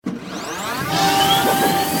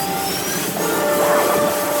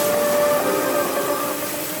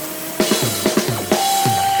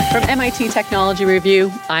MIT Technology Review.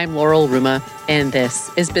 I'm Laurel Ruma, and this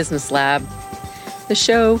is Business Lab, the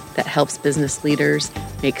show that helps business leaders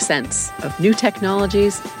make sense of new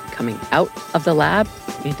technologies coming out of the lab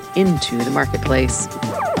and into the marketplace.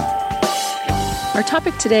 Our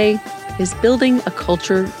topic today is building a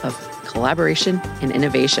culture of collaboration and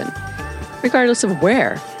innovation, regardless of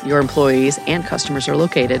where your employees and customers are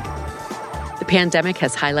located. The pandemic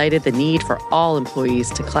has highlighted the need for all employees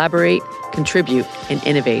to collaborate, contribute, and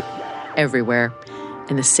innovate everywhere.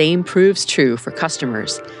 And the same proves true for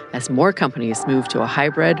customers as more companies move to a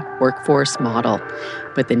hybrid workforce model.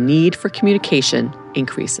 But the need for communication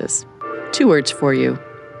increases. 2 words for you: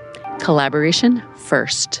 collaboration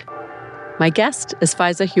first. My guest is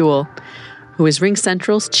Faiza Huel, who is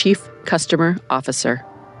RingCentral's Chief Customer Officer.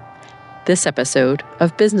 This episode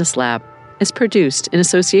of Business Lab is produced in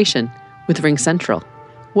association with RingCentral.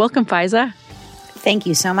 Welcome, Faiza. Thank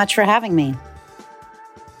you so much for having me.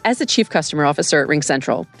 As the Chief Customer Officer at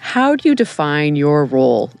RingCentral, how do you define your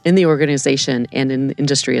role in the organization and in the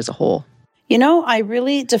industry as a whole? You know, I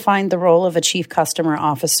really define the role of a Chief Customer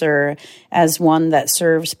Officer as one that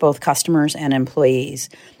serves both customers and employees.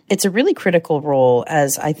 It's a really critical role,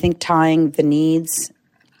 as I think tying the needs,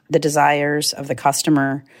 the desires of the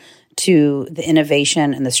customer to the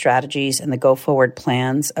innovation and the strategies and the go-forward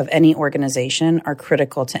plans of any organization are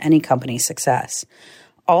critical to any company's success.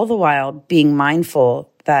 All the while being mindful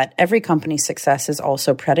that every company's success is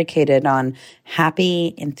also predicated on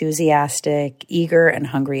happy, enthusiastic, eager, and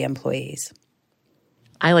hungry employees.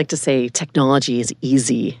 I like to say technology is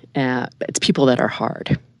easy. It's people that are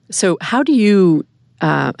hard. So how do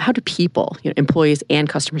people, employees and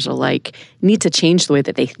customers alike, need to change the way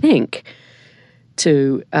that they think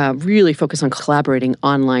to really focus on collaborating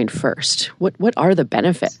online first? What are the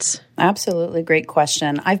benefits? Absolutely. Great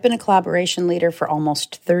question. I've been a collaboration leader for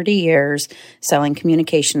almost 30 years, selling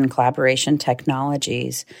communication and collaboration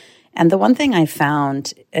technologies. And the one thing I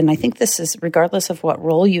found, and I think this is regardless of what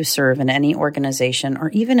role you serve in any organization or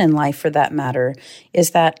even in life for that matter,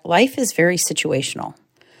 is that life is very situational.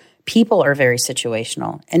 People are very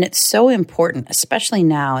situational. And it's so important, especially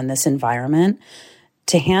now in this environment,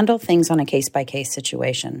 to handle things on a case-by-case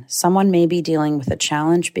situation. Someone may be dealing with a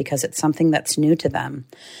challenge because it's something that's new to them.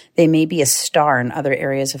 They may be a star in other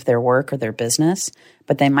areas of their work or their business,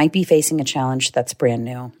 but they might be facing a challenge that's brand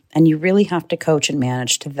new. And you really have to coach and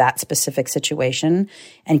manage to that specific situation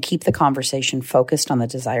and keep the conversation focused on the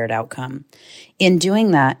desired outcome. In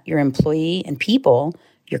doing that, your employee and people,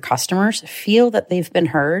 your customers, feel that they've been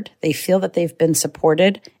heard, they feel that they've been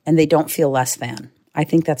supported, and they don't feel less than. I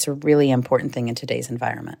think that's a really important thing in today's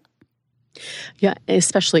environment. Yeah,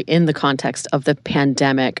 especially in the context of the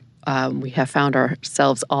pandemic. We have found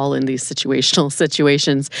ourselves all in these situational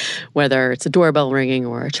situations, whether it's a doorbell ringing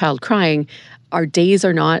or a child crying. Our days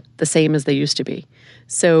are not the same as they used to be.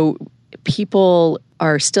 So people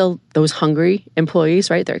are still those hungry employees,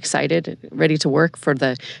 right? They're excited, ready to work for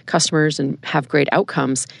the customers and have great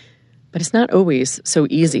outcomes. But it's not always so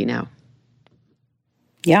easy now.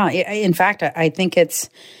 Yeah, in fact, I think it's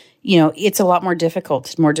a lot more difficult.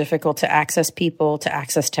 It's more difficult to access people, to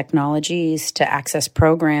access technologies, to access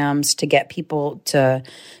programs, to get people to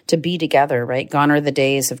be together, right? Gone are the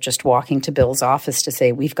days of just walking to Bill's office to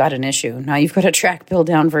say, we've got an issue. Now you've got to track Bill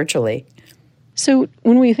down virtually. So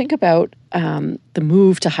when we think about the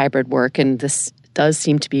move to hybrid work, and this does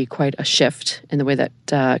seem to be quite a shift in the way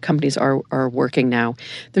that companies are working now,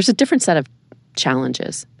 there's a different set of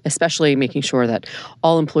challenges, especially making sure that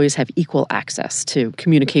all employees have equal access to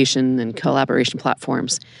communication and collaboration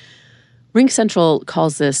platforms. RingCentral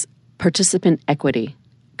calls this participant equity.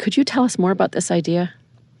 Could you tell us more about this idea?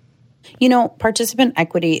 Participant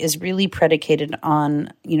equity is really predicated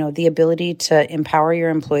on, the ability to empower your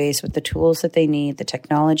employees with the tools that they need, the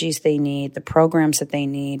technologies they need, the programs that they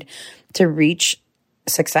need to reach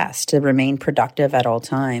success, to remain productive at all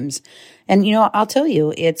times. And, I'll tell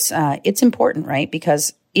you, it's important, right?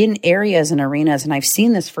 Because in areas and arenas, and I've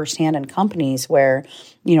seen this firsthand in companies where,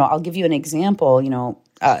 I'll give you an example,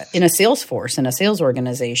 in a sales force, in a sales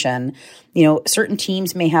organization, certain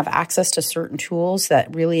teams may have access to certain tools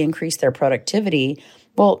that really increase their productivity.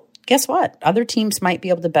 Well, guess what? Other teams might be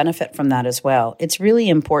able to benefit from that as well. It's really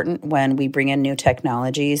important when we bring in new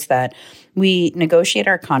technologies that we negotiate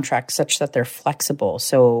our contracts such that they're flexible,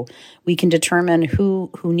 so we can determine who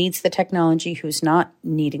needs the technology, who's not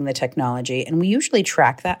needing the technology. And we usually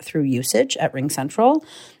track that through usage at RingCentral.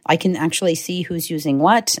 I can actually see who's using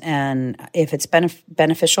what and if it's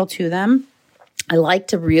beneficial to them. I like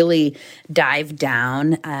to really dive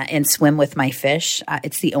down and swim with my fish.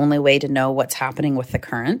 It's the only way to know what's happening with the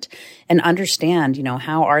current and understand,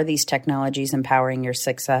 how are these technologies empowering your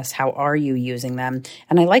success? How are you using them?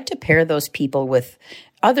 And I like to pair those people with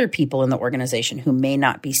other people in the organization who may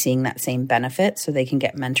not be seeing that same benefit so they can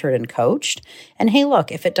get mentored and coached. And hey,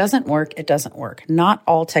 look, if it doesn't work, it doesn't work. Not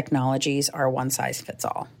all technologies are one size fits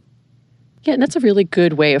all. Yeah, and that's a really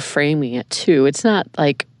good way of framing it too. It's not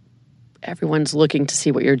like everyone's looking to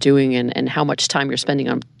see what you're doing and how much time you're spending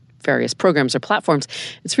on various programs or platforms.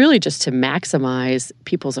 It's really just to maximize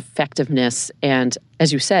people's effectiveness and,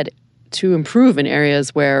 as you said, to improve in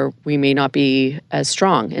areas where we may not be as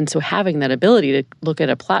strong. And so having that ability to look at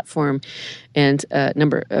a platform and a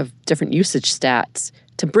number of different usage stats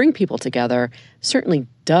to bring people together certainly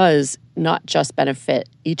does not just benefit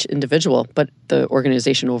each individual, but the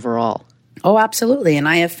organization overall. Oh, absolutely. And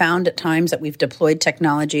I have found at times that we've deployed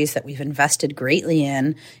technologies that we've invested greatly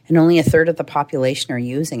in, and only a third of the population are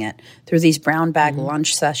using it. Through these brown bag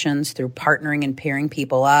lunch sessions, through partnering and pairing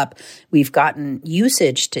people up, we've gotten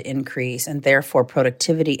usage to increase, and therefore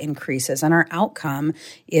productivity increases. And our outcome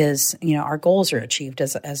is, our goals are achieved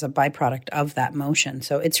as a byproduct of that motion.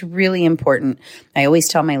 So it's really important. I always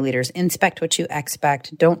tell my leaders, inspect what you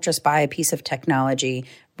expect. Don't just buy a piece of technology,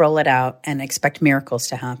 roll it out, and expect miracles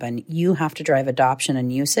to happen. You have to drive adoption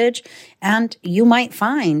and usage, and you might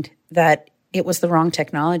find that it was the wrong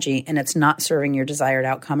technology and it's not serving your desired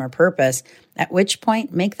outcome or purpose, at which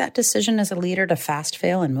point make that decision as a leader to fast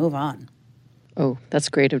fail and move on. Oh, that's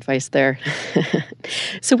great advice there.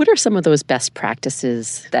 So what are some of those best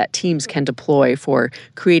practices that teams can deploy for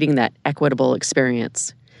creating that equitable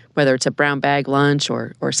experience, whether it's a brown bag lunch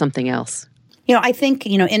or something else? I think,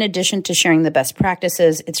 in addition to sharing the best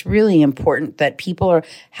practices, it's really important that people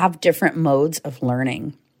have different modes of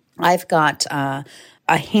learning. I've got a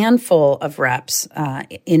handful of reps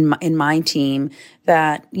in my team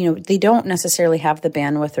that, they don't necessarily have the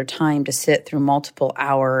bandwidth or time to sit through multiple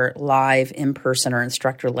hour live in-person or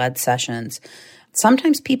instructor-led sessions.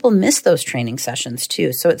 Sometimes people miss those training sessions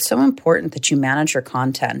too. So it's so important that you manage your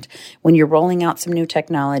content. When you're rolling out some new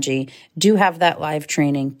technology, do have that live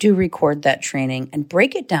training, do record that training, and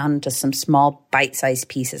break it down into some small bite-sized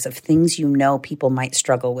pieces of things people might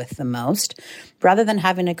struggle with the most. Rather than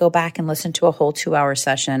having to go back and listen to a whole 2-hour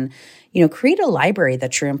session, create a library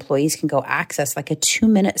that your employees can go access, like a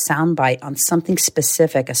 2-minute soundbite on something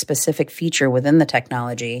specific, a specific feature within the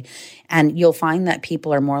technology, and you'll find that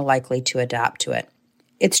people are more likely to adapt to it.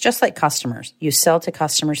 It's just like customers. You sell to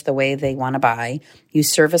customers the way they want to buy. You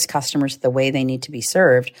service customers the way they need to be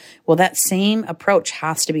served. Well, that same approach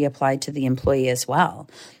has to be applied to the employee as well.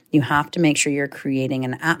 You have to make sure you're creating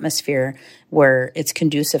an atmosphere where it's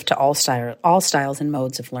conducive to all styles and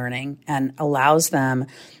modes of learning and allows them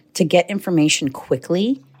to get information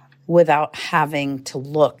quickly without having to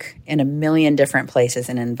look in a million different places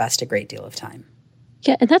and invest a great deal of time.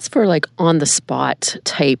 Yeah, and that's for like on-the-spot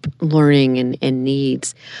type learning and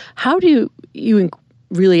needs. How do you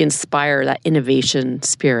really inspire that innovation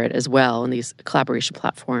spirit as well in these collaboration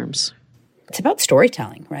platforms? It's about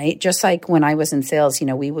storytelling, right? Just like when I was in sales,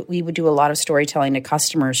 we would do a lot of storytelling to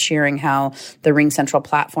customers, sharing how the RingCentral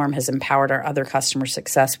platform has empowered our other customer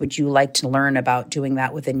success. Would you like to learn about doing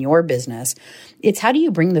that within your business? It's how do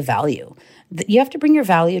you bring the value? You have to bring your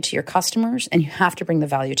value to your customers, and you have to bring the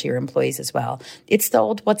value to your employees as well. It's the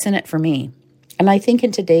old what's in it for me. And I think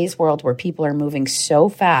in today's world where people are moving so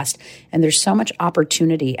fast and there's so much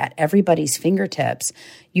opportunity at everybody's fingertips,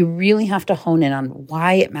 you really have to hone in on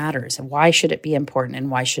why it matters and why should it be important and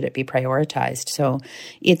why should it be prioritized. So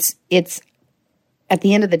it's at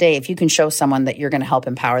the end of the day, if you can show someone that you're going to help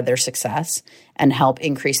empower their success and help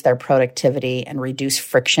increase their productivity and reduce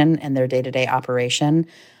friction in their day-to-day operation,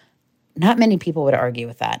 not many people would argue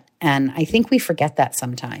with that. And I think we forget that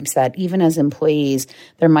sometimes, that even as employees,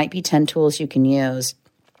 there might be 10 tools you can use.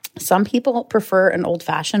 Some people prefer an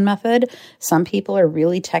old-fashioned method. Some people are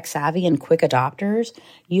really tech-savvy and quick adopters.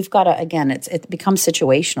 You've got to, again, it becomes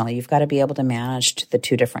situational. You've got to be able to manage the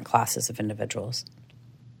two different classes of individuals.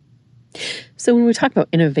 So when we talk about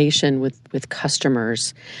innovation with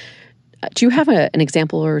customers, do you have an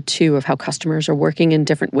example or two of how customers are working in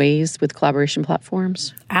different ways with collaboration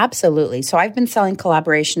platforms? Absolutely. So I've been selling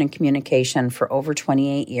collaboration and communication for over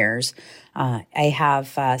 28 years. I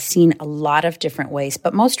have seen a lot of different ways,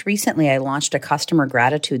 but most recently I launched a customer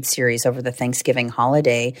gratitude series over the Thanksgiving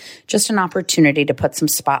holiday, just an opportunity to put some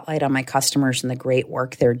spotlight on my customers and the great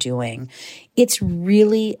work they're doing. It's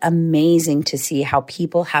really amazing to see how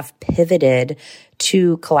people have pivoted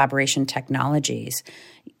to collaboration technologies.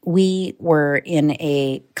 we were in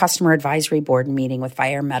a customer advisory board meeting with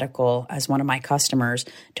Fire Medical as one of my customers,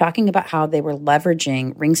 talking about how they were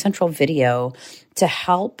leveraging RingCentral Video to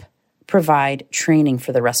help provide training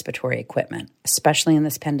for the respiratory equipment, especially in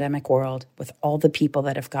this pandemic world with all the people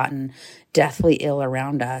that have gotten deathly ill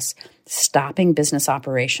around us. Stopping business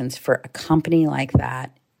operations for a company like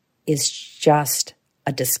that is just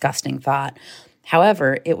a disgusting thought.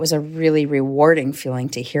 However, it was a really rewarding feeling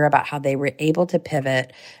to hear about how they were able to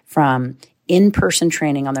pivot from in-person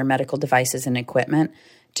training on their medical devices and equipment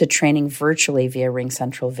to training virtually via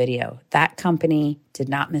RingCentral Video. That company did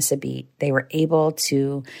not miss a beat. They were able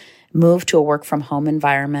to move to a work-from-home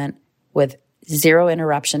environment with zero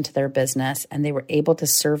interruption to their business, and they were able to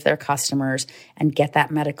serve their customers and get that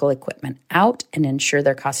medical equipment out and ensure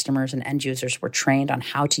their customers and end users were trained on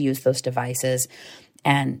how to use those devices.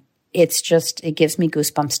 And it gives me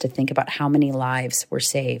goosebumps to think about how many lives were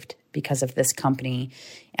saved because of this company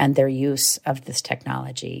and their use of this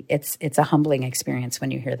technology. It's a humbling experience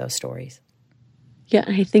when you hear those stories. Yeah,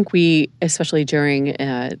 I think we, especially during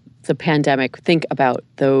the pandemic, think about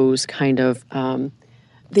those kind of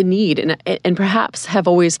the need, and perhaps have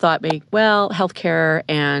always thought, well, healthcare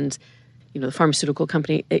and the pharmaceutical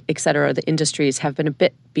company, et cetera, the industries have been a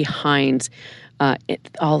bit behind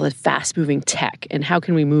all the fast-moving tech, and how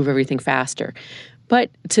can we move everything faster? But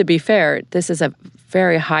to be fair, this is a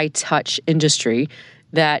very high-touch industry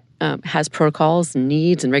that has protocols,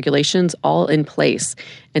 needs, and regulations all in place.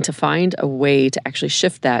 And to find a way to actually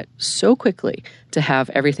shift that so quickly to have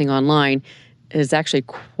everything online is actually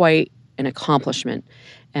quite an accomplishment.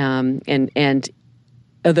 And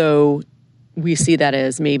although we see that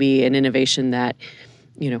as maybe an innovation that,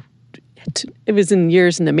 it was in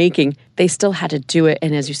years in the making, they still had to do it.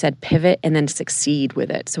 And as you said, pivot and then succeed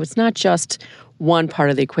with it. So it's not just one part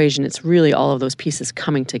of the equation. It's really all of those pieces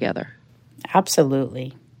coming together.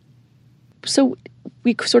 Absolutely. So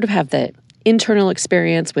we sort of have the internal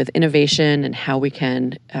experience with innovation and how we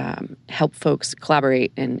can help folks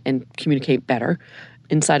collaborate and communicate better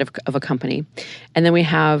inside of a company. And then we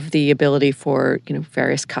have the ability for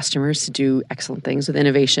various customers to do excellent things with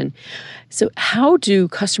innovation. So how do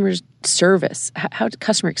customers service, how do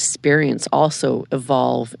customer experience also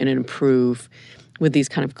evolve and improve with these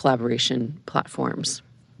kind of collaboration platforms?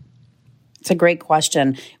 It's a great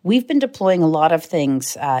question. We've been deploying a lot of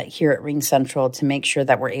things here at RingCentral to make sure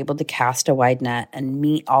that we're able to cast a wide net and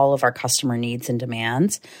meet all of our customer needs and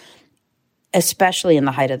demands, especially in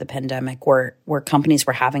the height of the pandemic where companies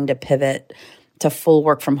were having to pivot to full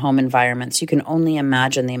work-from-home environments. You can only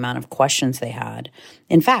imagine the amount of questions they had.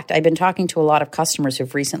 In fact, I've been talking to a lot of customers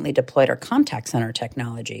who've recently deployed our contact center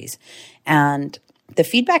technologies, and the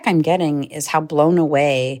feedback I'm getting is how blown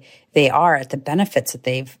away they are at the benefits that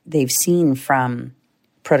they've seen from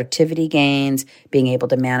productivity gains, being able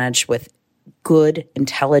to manage with good,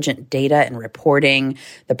 intelligent data and reporting,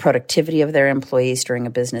 the productivity of their employees during a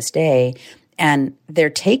business day. And their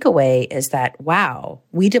takeaway is that, wow,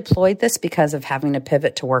 we deployed this because of having to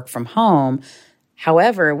pivot to work from home.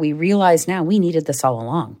 However, we realize now we needed this all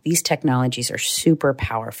along. These technologies are super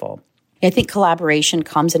powerful. I think collaboration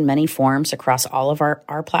comes in many forms across all of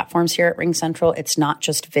our platforms here at RingCentral. It's not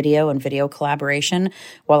just video and video collaboration.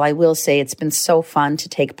 While I will say it's been so fun to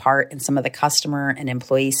take part in some of the customer and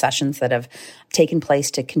employee sessions that have taken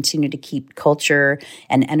place to continue to keep culture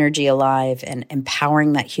and energy alive, and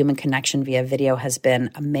empowering that human connection via video has been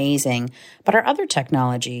amazing. But our other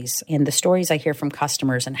technologies and the stories I hear from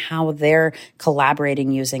customers and how they're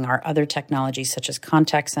collaborating using our other technologies such as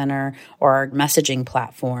Contact Center or our messaging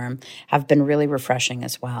platform have been really refreshing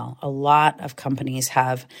as well. A lot of companies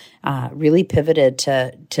have really pivoted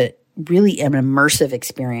to really an immersive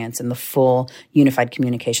experience in the full unified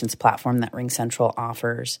communications platform that RingCentral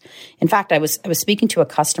offers. In fact, I was speaking to a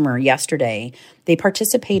customer yesterday. They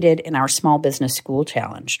participated in our Small Business School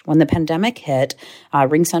Challenge. When the pandemic hit,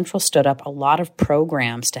 RingCentral stood up a lot of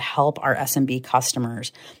programs to help our SMB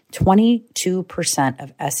customers. 22%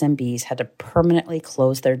 of SMBs had to permanently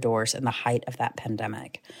close their doors in the height of that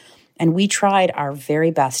pandemic. And we tried our very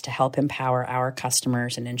best to help empower our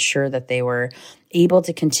customers and ensure that they were able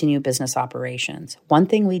to continue business operations. One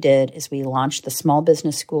thing we did is we launched the Small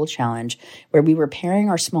Business School Challenge, where we were pairing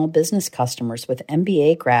our small business customers with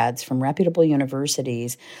MBA grads from reputable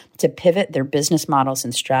universities to pivot their business models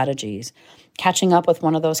and strategies. Catching up with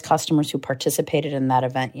one of those customers who participated in that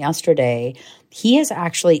event yesterday, he has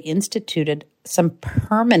actually instituted some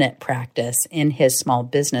permanent practice in his small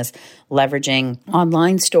business, leveraging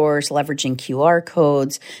online stores, leveraging QR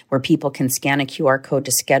codes where people can scan a QR code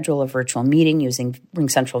to schedule a virtual meeting using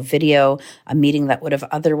RingCentral Video, a meeting that would have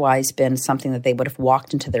otherwise been something that they would have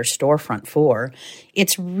walked into their storefront for.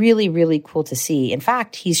 It's really, really cool to see. In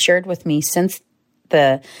fact, he's shared with me since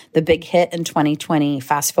the big hit in 2020,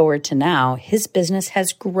 fast forward to now, his business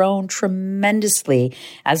has grown tremendously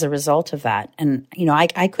as a result of that. And,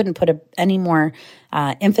 I couldn't put any more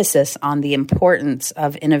emphasis on the importance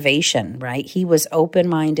of innovation, right? He was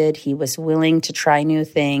open-minded. He was willing to try new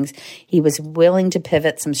things. He was willing to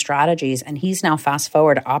pivot some strategies. And he's now fast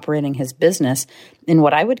forward operating his business in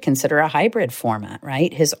what I would consider a hybrid format,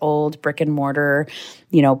 right? His old brick and mortar,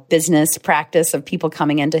 business practice of people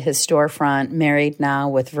coming into his storefront, married now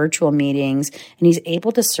with virtual meetings, and he's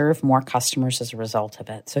able to serve more customers as a result of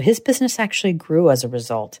it. So his business actually grew as a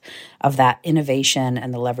result of that innovation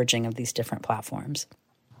and the leveraging of these different platforms.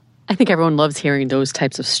 I think everyone loves hearing those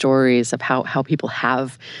types of stories of how people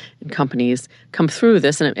have in companies come through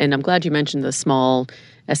this. And I'm glad you mentioned the small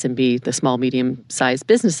SMB, the small, medium-sized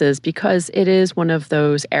businesses, because it is one of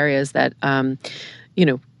those areas that,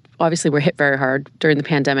 obviously we're hit very hard during the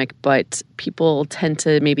pandemic, but people tend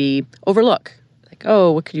to maybe overlook, like,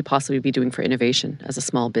 oh, what could you possibly be doing for innovation as a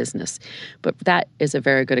small business? But that is a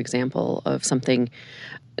very good example of something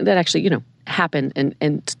that actually, happened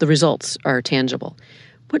and the results are tangible.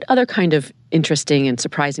 What other kind of interesting and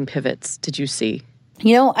surprising pivots did you see?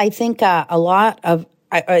 I think a lot of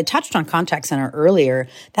I touched on contact center earlier.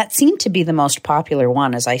 That seemed to be the most popular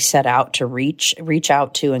one as I set out to reach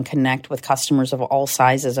out to and connect with customers of all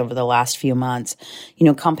sizes over the last few months.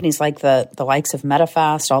 Companies like the likes of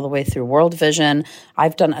MetaFast all the way through World Vision.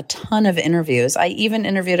 I've done a ton of interviews. I even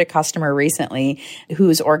interviewed a customer recently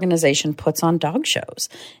whose organization puts on dog shows,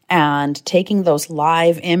 and taking those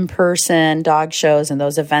live in-person dog shows and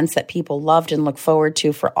those events that people loved and look forward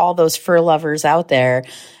to for all those fur lovers out there,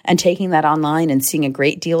 and taking that online and seeing a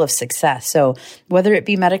great deal of success. So whether it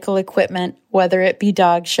be medical equipment, whether it be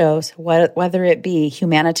dog shows, whether it be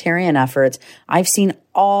humanitarian efforts, I've seen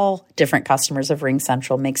all different customers of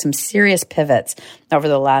RingCentral make some serious pivots over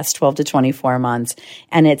the last 12 to 24 months.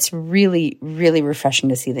 And it's really, really refreshing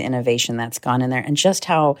to see the innovation that's gone in there and just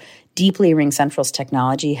how deeply RingCentral's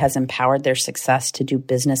technology has empowered their success to do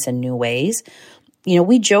business in new ways.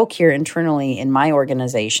 We joke here internally in my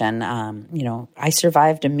organization, I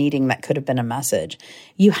survived a meeting that could have been a message.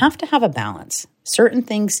 You have to have a balance. Certain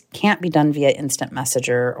things can't be done via instant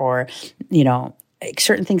messenger or,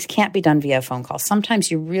 certain things can't be done via phone call.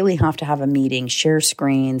 Sometimes you really have to have a meeting, share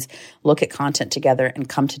screens, look at content together, and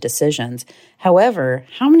come to decisions. However,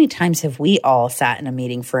 how many times have we all sat in a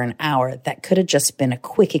meeting for an hour that could have just been a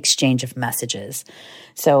quick exchange of messages?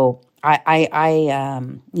 So I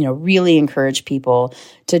really encourage people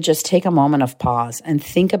to just take a moment of pause and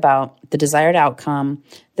think about the desired outcome,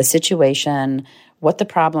 the situation, what the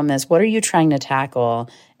problem is, what are you trying to tackle,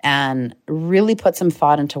 and really put some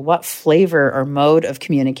thought into what flavor or mode of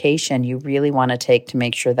communication you really want to take to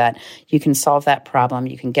make sure that you can solve that problem,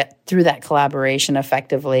 you can get through that collaboration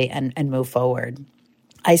effectively and move forward.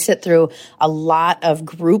 I sit through a lot of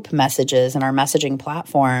group messages in our messaging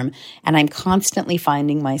platform, and I'm constantly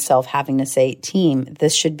finding myself having to say, team,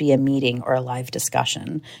 this should be a meeting or a live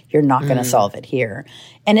discussion. You're not going to solve it here.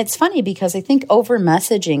 And it's funny because I think over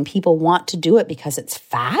messaging, people want to do it because it's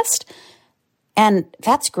fast. And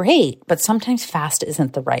that's great, but sometimes fast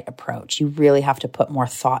isn't the right approach. You really have to put more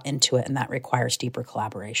thought into it, and that requires deeper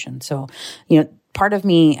collaboration. So, part of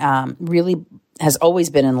me really has always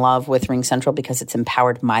been in love with RingCentral because it's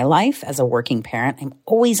empowered my life as a working parent. I'm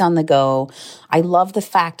always on the go. I love the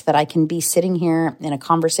fact that I can be sitting here in a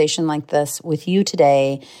conversation like this with you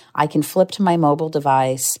today. I can flip to my mobile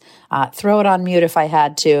device, throw it on mute if I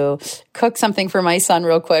had to, cook something for my son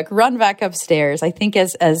real quick, run back upstairs. I think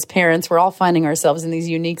as parents, we're all finding ourselves in these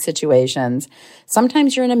unique situations.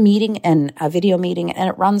 Sometimes you're in a meeting and a video meeting and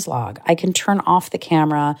it runs log. I can turn off the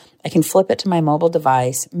camera. I can flip it to my mobile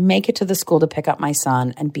device, make it to the school to pick up my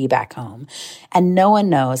son, and be back home. And no one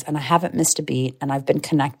knows, and I haven't missed a beat, and I've been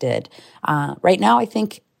connected. Right now, I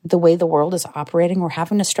think the way the world is operating, we're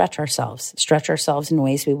having to stretch ourselves in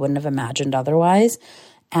ways we wouldn't have imagined otherwise.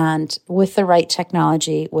 And with the right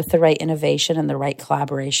technology, with the right innovation and the right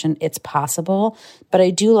collaboration, it's possible. But I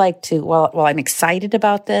do like to, while I'm excited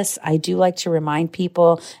about this, I do like to remind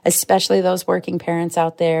people, especially those working parents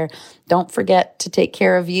out there, don't forget to take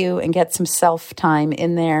care of you and get some self-time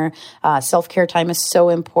in there. Self-care time is so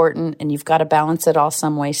important, and you've got to balance it all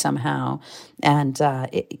some way, somehow. And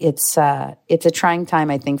it's a trying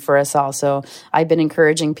time, I think, for us all. So I've been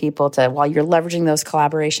encouraging people to, while you're leveraging those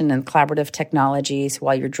collaboration and collaborative technologies,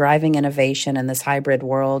 while you're driving innovation in this hybrid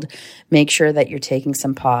world, make sure that you're taking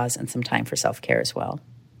some pause and some time for self-care as well.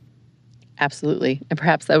 Absolutely. And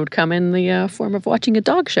perhaps that would come in the form of watching a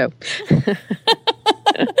dog show.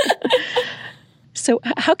 So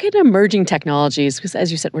how can emerging technologies, because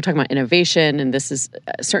as you said, we're talking about innovation, and this is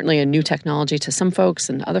certainly a new technology to some folks,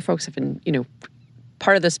 and other folks have been,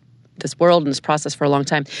 part of this world and this process for a long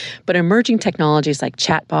time. But emerging technologies like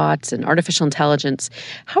chatbots and artificial intelligence,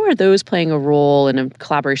 how are those playing a role in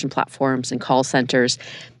collaboration platforms and call centers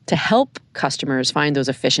to help customers find those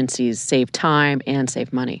efficiencies, save time, and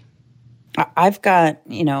save money? I've got,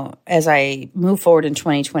 as I move forward in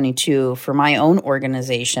 2022 for my own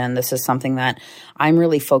organization, this is something that I'm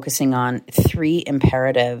really focusing on 3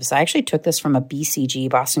 imperatives. I actually took this from a BCG,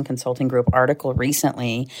 Boston Consulting Group article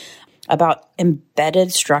recently about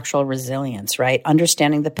embedded structural resilience, right?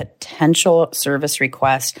 Understanding the potential service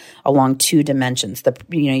request along 2 dimensions.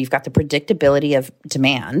 You've got the predictability of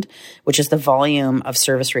demand, which is the volume of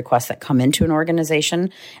service requests that come into an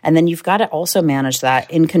organization. And then you've got to also manage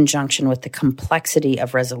that in conjunction with the complexity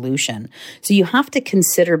of resolution. So you have to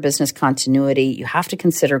consider business continuity. You have to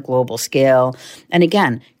consider global scale. And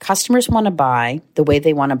again, customers want to buy the way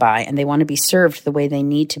they want to buy, and they want to be served the way they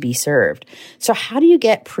need to be served. So how do you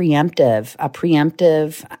get a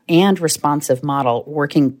preemptive and responsive model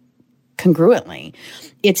working congruently?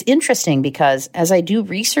 It's interesting because as I do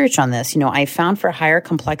research on this, I found for higher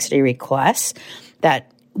complexity requests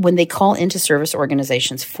that when they call into service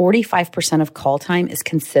organizations, 45% of call time is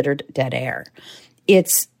considered dead air.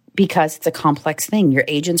 It's because it's a complex thing. Your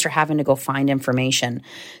agents are having to go find information.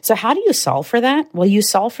 So how do you solve for that? Well, you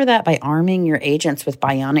solve for that by arming your agents with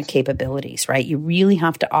bionic capabilities, right? You really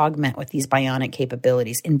have to augment with these bionic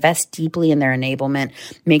capabilities, invest deeply in their enablement,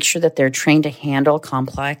 make sure that they're trained to handle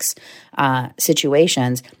complex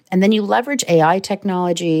situations. And then you leverage AI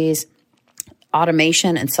technologies,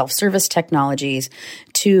 automation and self-service technologies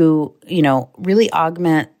to, really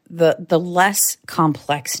augment the less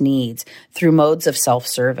complex needs through modes of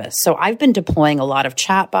self-service. So I've been deploying a lot of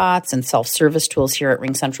chatbots and self-service tools here at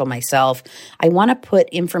RingCentral myself. I want to put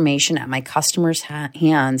information at my customers'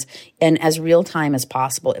 hands in as real time as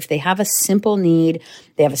possible. If they have a simple need,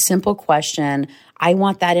 they have a simple question, I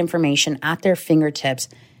want that information at their fingertips.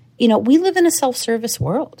 We live in a self-service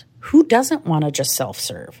world. Who doesn't want to just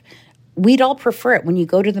self-serve? We'd all prefer it. When you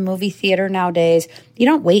go to the movie theater nowadays, you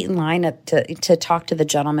don't wait in line to talk to the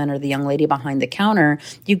gentleman or the young lady behind the counter.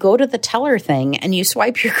 You go to the teller thing and you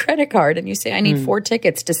swipe your credit card and you say, I need 4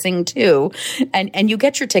 tickets to Sing 2. And you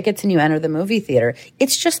get your tickets and you enter the movie theater.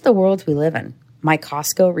 It's just the world we live in. My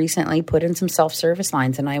Costco recently put in some self-service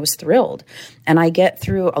lines and I was thrilled. And I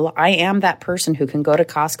am that person who can go to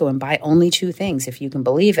Costco and buy only 2 things, if you can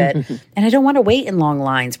believe it. And I don't want to wait in long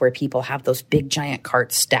lines where people have those big giant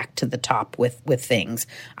carts stacked to the top with things.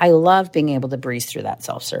 I love being able to breeze through that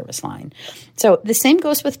self-service line. So the same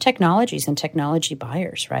goes with technologies and technology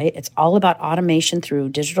buyers, right? It's all about automation through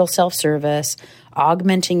digital self-service,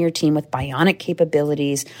 augmenting your team with bionic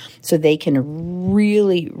capabilities so they can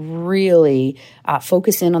really, really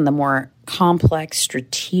focus in on the more complex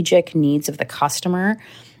strategic needs of the customer.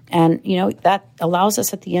 And, that allows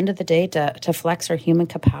us at the end of the day to flex our human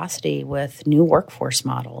capacity with new workforce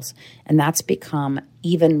models. And that's become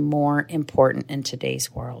even more important in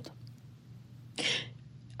today's world.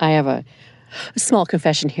 I have a small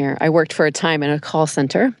confession here. I worked for a time in a call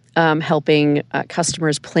center helping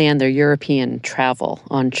customers plan their European travel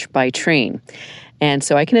by train. And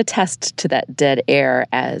so I can attest to that dead air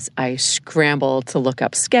as I scrambled to look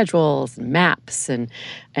up schedules, and maps, and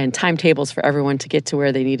timetables for everyone to get to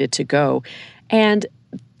where they needed to go. And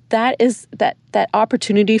that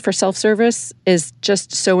opportunity for self-service is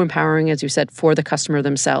just so empowering, as you said, for the customer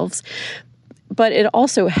themselves. But it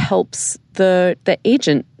also helps the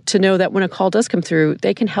agent to know that when a call does come through,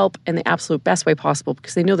 they can help in the absolute best way possible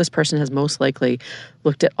because they know this person has most likely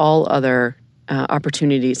looked at all other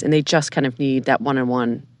opportunities and they just kind of need that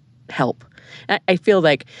one-on-one help. I feel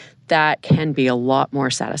like that can be a lot more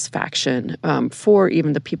satisfaction for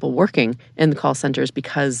even the people working in the call centers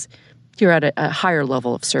because you're at a higher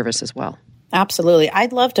level of service as well. Absolutely.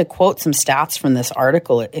 I'd love to quote some stats from this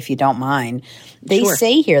article, if you don't mind. They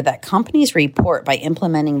say here that companies report by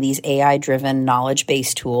implementing these AI-driven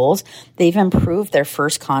knowledge-based tools, they've improved their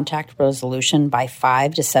first contact resolution by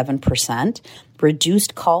 5 to 7%,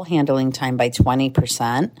 reduced call handling time by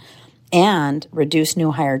 20%, and reduce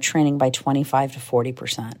new hire training by 25 to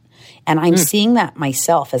 40%. And I'm seeing that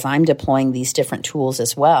myself as I'm deploying these different tools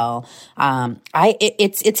as well.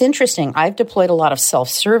 It's interesting. I've deployed a lot of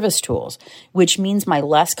self-service tools, which means my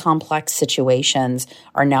less complex situations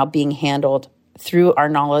are now being handled through our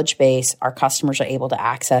knowledge base. Our customers are able to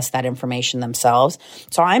access that information themselves.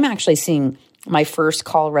 So I'm actually seeing my first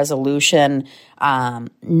call resolution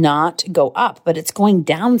not go up, but it's going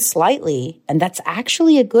down slightly. And that's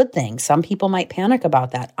actually a good thing. Some people might panic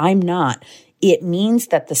about that. I'm not. It means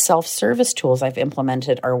that the self-service tools I've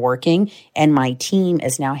implemented are working, and my team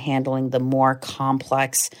is now handling the more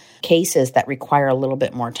complex cases that require a little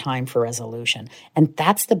bit more time for resolution. And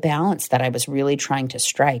that's the balance that I was really trying to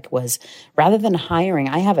strike, was rather than hiring,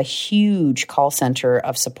 I have a huge call center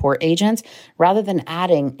of support agents. Rather than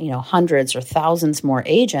adding, hundreds or thousands more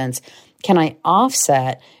agents, can I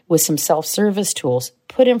offset with some self-service tools,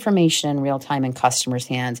 put information in real time in customers'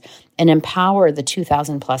 hands, and empower the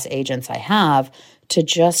 2,000 plus agents I have to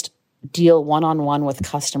just deal one-on-one with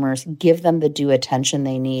customers, give them the due attention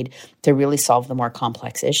they need to really solve the more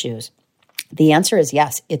complex issues? The answer is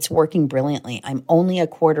yes, it's working brilliantly. I'm only a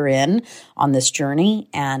quarter in on this journey,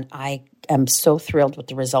 and I am so thrilled with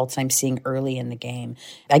the results I'm seeing early in the game.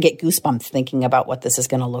 I get goosebumps thinking about what this is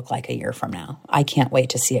going to look like a year from now. I can't wait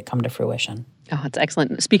to see it come to fruition. Oh, that's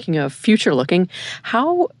excellent. Speaking of future looking,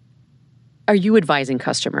 how are you advising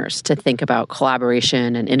customers to think about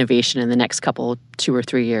collaboration and innovation in the next couple, 2 or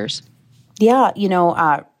 3 years? Yeah,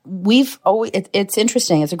 we've always, it's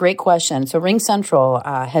interesting. It's a great question. So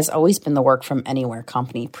RingCentral has always been the work from anywhere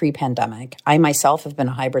company pre-pandemic. I myself have been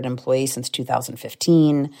a hybrid employee since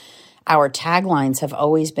 2015. Our taglines have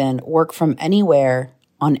always been work from anywhere,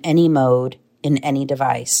 on any mode, in any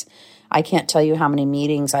device. I can't tell you how many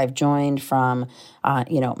meetings I've joined from,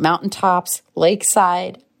 mountaintops,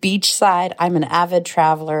 lakeside, beachside. I'm an avid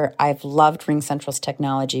traveler. I've loved RingCentral's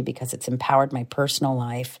technology because it's empowered my personal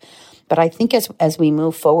life. But I think as we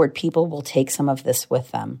move forward, people will take some of this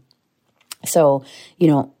with them. So,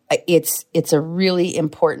 it's a really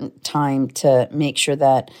important time to make sure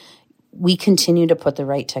that we continue to put the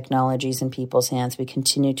right technologies in people's hands. We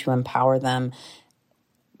continue to empower them,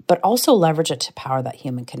 but also leverage it to power that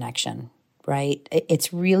human connection, right?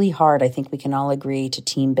 It's really hard. I think we can all agree to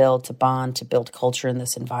team build, to bond, to build culture in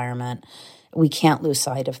this environment. We can't lose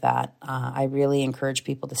sight of that. I really encourage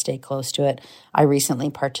people to stay close to it. I recently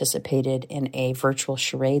participated in a virtual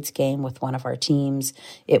charades game with one of our teams.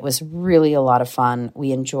 It was really a lot of fun.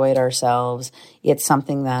 We enjoyed ourselves. It's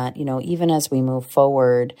something that, even as we move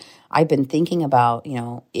forward, I've been thinking about,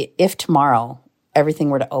 if tomorrow everything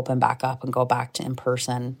were to open back up and go back to in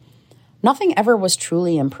person, nothing ever was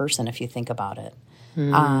truly in person if you think about it.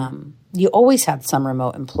 You always had some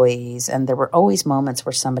remote employees, and there were always moments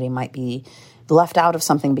where somebody might be left out of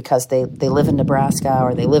something because they live in Nebraska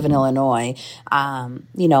or they live in Illinois.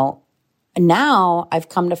 Now I've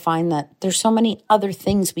come to find that there's so many other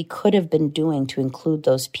things we could have been doing to include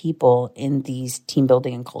those people in these team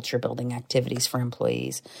building and culture building activities for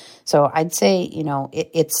employees. So I'd say,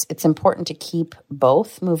 it's important to keep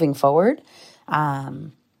both moving forward.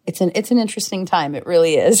 It's an interesting time. It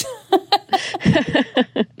really is.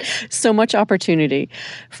 So much opportunity.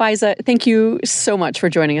 Faiza, thank you so much for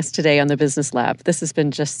joining us today on the Business Lab. This has been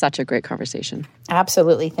just such a great conversation.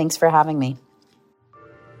 Absolutely. Thanks for having me.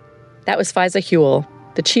 That was Faiza Huel,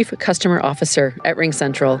 the Chief Customer Officer at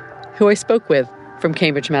RingCentral, who I spoke with from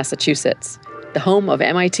Cambridge, Massachusetts, the home of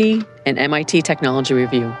MIT and MIT Technology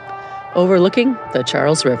Review, overlooking the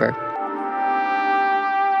Charles River.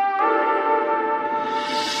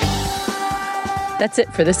 That's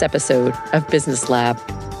it for this episode of Business Lab.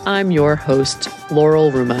 I'm your host,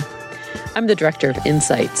 Laurel Ruma. I'm the Director of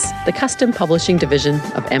Insights, the custom publishing division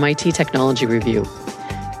of MIT Technology Review.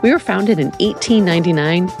 We were founded in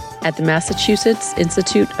 1899 at the Massachusetts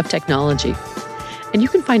Institute of Technology. And you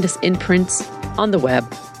can find us in print, on the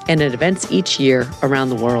web, and at events each year around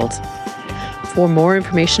the world. For more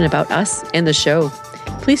information about us and the show,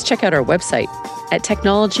 please check out our website at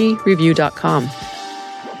technologyreview.com.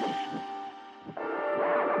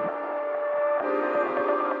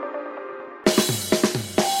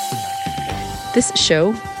 This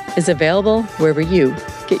show is available wherever you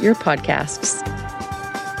get your podcasts.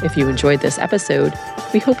 If you enjoyed this episode,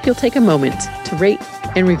 we hope you'll take a moment to rate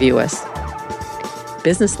and review us.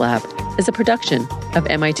 Business Lab is a production of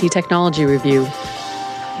MIT Technology Review.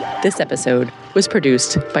 This episode was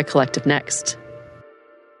produced by Collective Next.